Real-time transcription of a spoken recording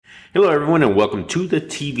Hello, everyone, and welcome to the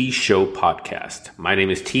TV Show Podcast. My name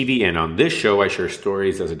is TV, and on this show, I share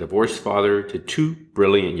stories as a divorced father to two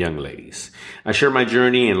brilliant young ladies. I share my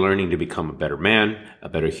journey in learning to become a better man, a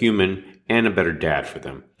better human, and a better dad for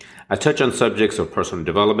them. I touch on subjects of personal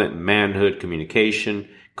development, manhood, communication,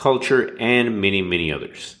 culture, and many, many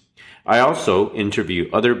others. I also interview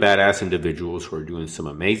other badass individuals who are doing some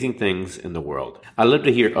amazing things in the world. I love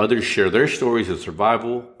to hear others share their stories of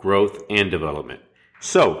survival, growth, and development.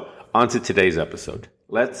 So, on to today's episode.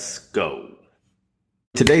 Let's go.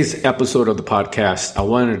 Today's episode of the podcast, I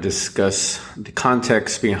want to discuss the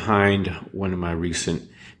context behind one of my recent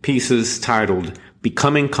pieces titled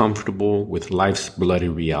Becoming Comfortable with Life's Bloody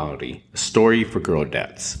Reality, a story for girl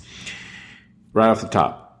dads. Right off the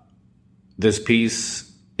top, this piece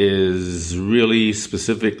is really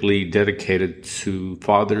specifically dedicated to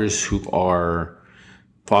fathers who are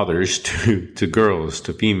fathers to girls,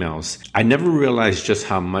 to females. I never realized just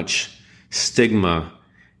how much stigma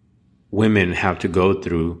women have to go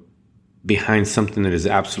through behind something that is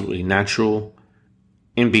absolutely natural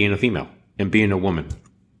in being a female and being a woman.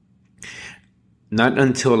 Not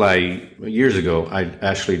until years ago, I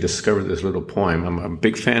actually discovered this little poem. I'm a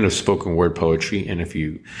big fan of spoken word poetry. And if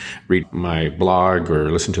you read my blog or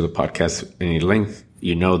listen to the podcast any length,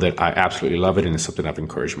 you know that I absolutely love it, and it's something I've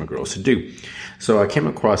encouraged my girls to do. So I came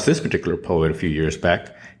across this particular poet a few years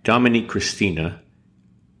back, Dominique Christina,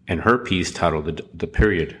 and her piece titled The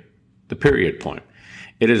Period Poem.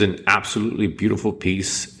 It is an absolutely beautiful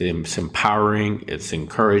piece. It's empowering. It's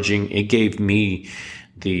encouraging. It made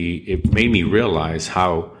me realize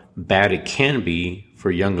how bad it can be for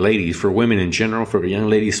young ladies, for women in general, for young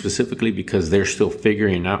ladies specifically, because they're still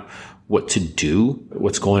figuring out what to do,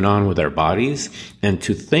 what's going on with their bodies, and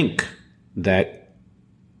to think that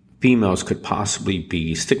females could possibly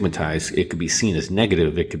be stigmatized. It could be seen as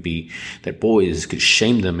negative. It could be that boys could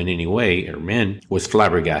shame them in any way, or men, was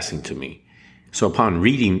flabbergasting to me. So upon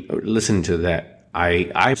listening to that,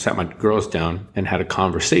 I sat my girls down and had a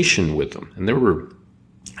conversation with them. And there were,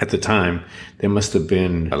 at the time, they must have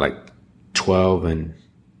been like 12 and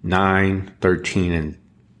 9, 13 and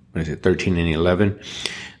 11.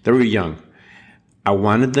 They were young. I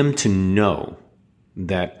wanted them to know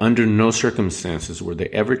that under no circumstances was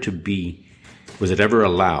it ever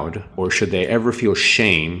allowed, or should they ever feel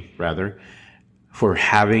shame, rather, for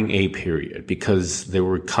having a period, because they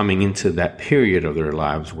were coming into that period of their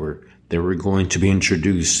lives where they were going to be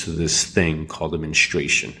introduced to this thing called a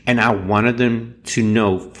menstruation. And I wanted them to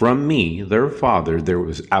know from me, their father, there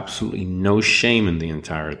was absolutely no shame in the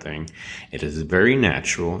entire thing. It is very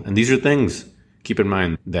natural. And these are things, keep in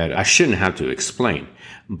mind, that I shouldn't have to explain.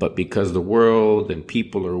 But because the world and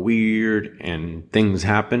people are weird and things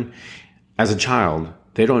happen, as a child,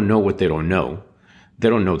 they don't know what they don't know. They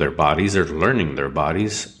don't know their bodies. They're learning their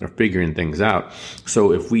bodies. They're figuring things out.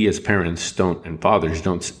 So if we as parents and fathers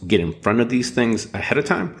don't get in front of these things ahead of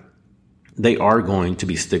time, they are going to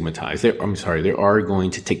be stigmatized. They are going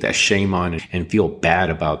to take that shame on and feel bad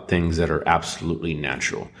about things that are absolutely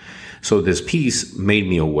natural. So this piece made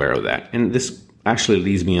me aware of that. And this actually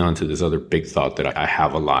leads me on to this other big thought that I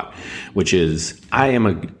have a lot, which is I am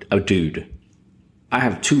a dude. I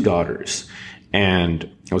have 2 daughters. And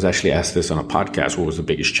I was actually asked this on a podcast, what was the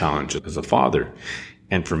biggest challenge as a father?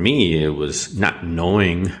 And for me, it was not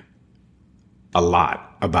knowing a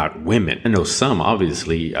lot about women. I know some,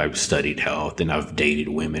 obviously, I've studied health and I've dated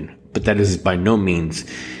women, but that does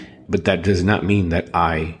not mean that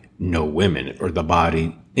I know women or the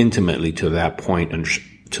body intimately to that point, and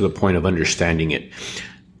to the point of understanding it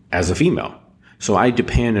as a female. So I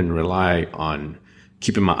depend and rely on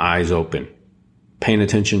keeping my eyes open, paying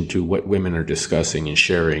attention to what women are discussing and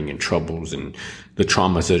sharing, and troubles and the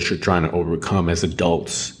traumas that you're trying to overcome as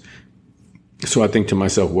adults. So I think to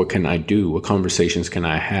myself, what can I do? What conversations can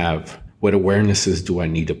I have? What awarenesses do I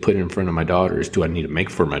need to put in front of my daughters? Do I need to make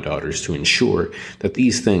for my daughters to ensure that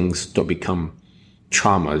these things don't become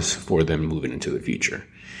traumas for them moving into the future?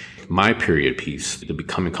 My period piece, the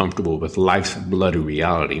Becoming Comfortable with Life's Bloody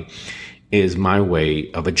Reality, is my way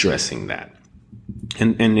of addressing that.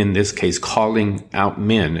 And in this case, calling out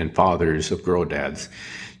men and fathers of girl dads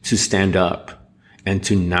to stand up and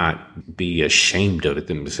to not be ashamed of it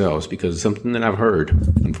themselves, because something that I've heard,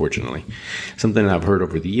 unfortunately, something that I've heard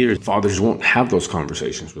over the years, fathers won't have those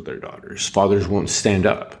conversations with their daughters. Fathers won't stand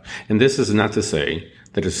up. And this is not to say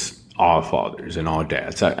that it's all fathers and all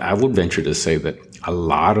dads. I would venture to say that a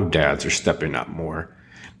lot of dads are stepping up more,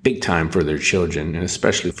 big time, for their children, and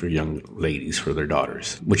especially for young ladies, for their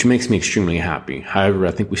daughters, which makes me extremely happy. However,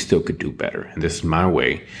 I think we still could do better. And this is my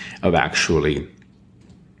way of actually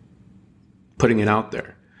putting it out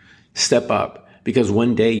there. Step up. Because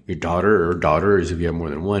one day your daughter or daughters, if you have more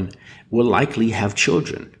than one, will likely have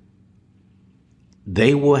children.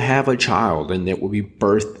 They will have a child and it will be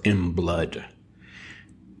birthed in blood.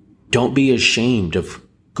 Don't be ashamed of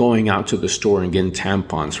going out to the store and getting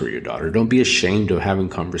tampons for your daughter. Don't be ashamed of having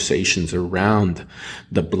conversations around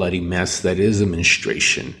the bloody mess that is a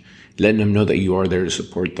menstruation, letting them know that you are there to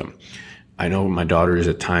support them. I know my daughters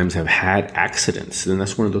at times have had accidents, and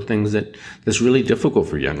that's one of the things that's really difficult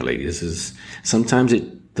for young ladies is sometimes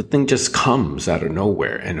the thing just comes out of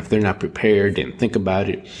nowhere. And if they're not prepared and think about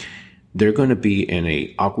it, they're going to be in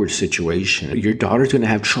a awkward situation. Your daughter's going to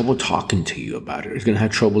have trouble talking to you about it. She's going to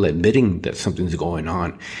have trouble admitting that something's going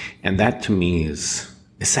on. And that to me is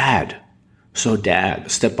sad. So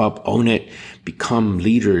dad, step up, own it, become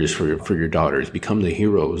leaders for your daughters, become the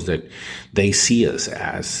heroes that they see us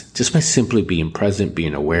as, just by simply being present,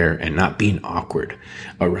 being aware, and not being awkward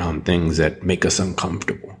around things that make us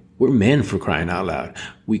uncomfortable. We're men, for crying out loud.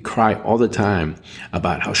 We cry all the time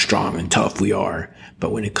about how strong and tough we are.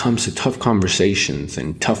 But when it comes to tough conversations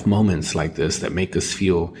and tough moments like this that make us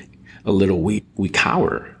feel a little weak, we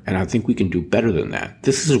cower. And I think we can do better than that.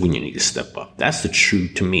 This is when you need to step up. That's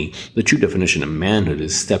to me, the true definition of manhood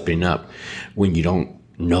is stepping up when you don't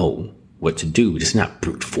know what to do. It's not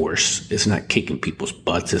brute force. It's not kicking people's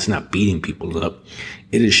butts. It's not beating people up.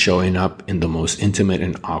 It is showing up in the most intimate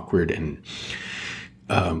and awkward and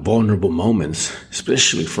vulnerable moments,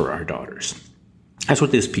 especially for our daughters. That's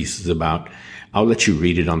what this piece is about. I'll let you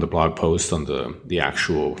read it on the blog post on the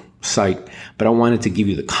actual site, but I wanted to give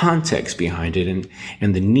you the context behind it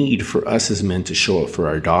and the need for us as men to show up for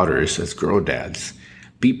our daughters as girl dads.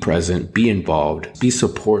 Be present, be involved, be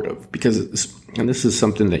supportive, because and this is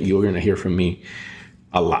something that you're going to hear from me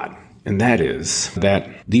a lot. And that is that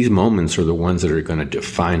these moments are the ones that are going to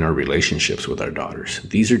define our relationships with our daughters.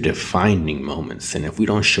 These are defining moments. And if we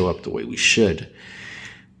don't show up the way we should,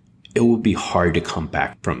 it will be hard to come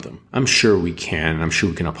back from them. I'm sure we can. I'm sure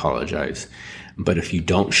we can apologize. But if you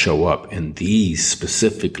don't show up in these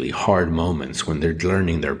specifically hard moments when they're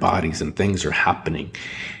learning their bodies and things are happening,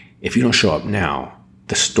 if you don't show up now,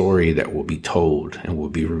 the story that will be told and will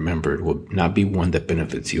be remembered will not be one that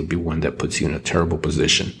benefits you. It'll be one that puts you in a terrible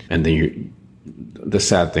position. And then the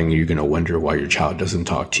sad thing, you're going to wonder why your child doesn't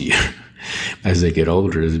talk to you as they get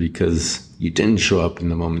older is because you didn't show up in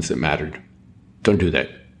the moments that mattered. Don't do that.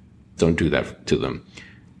 Don't do that to them.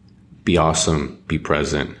 Be awesome, be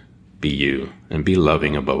present, be you, and be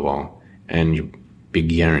loving above all. And you be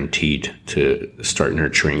guaranteed to start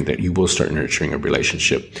nurturing that you will start nurturing a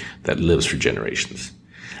relationship that lives for generations.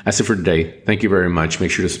 That's it for today. Thank you very much. Make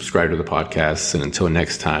sure to subscribe to the podcast. And until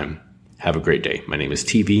next time, have a great day. My name is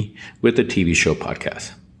TV with the TV Show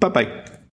Podcast. Bye-bye.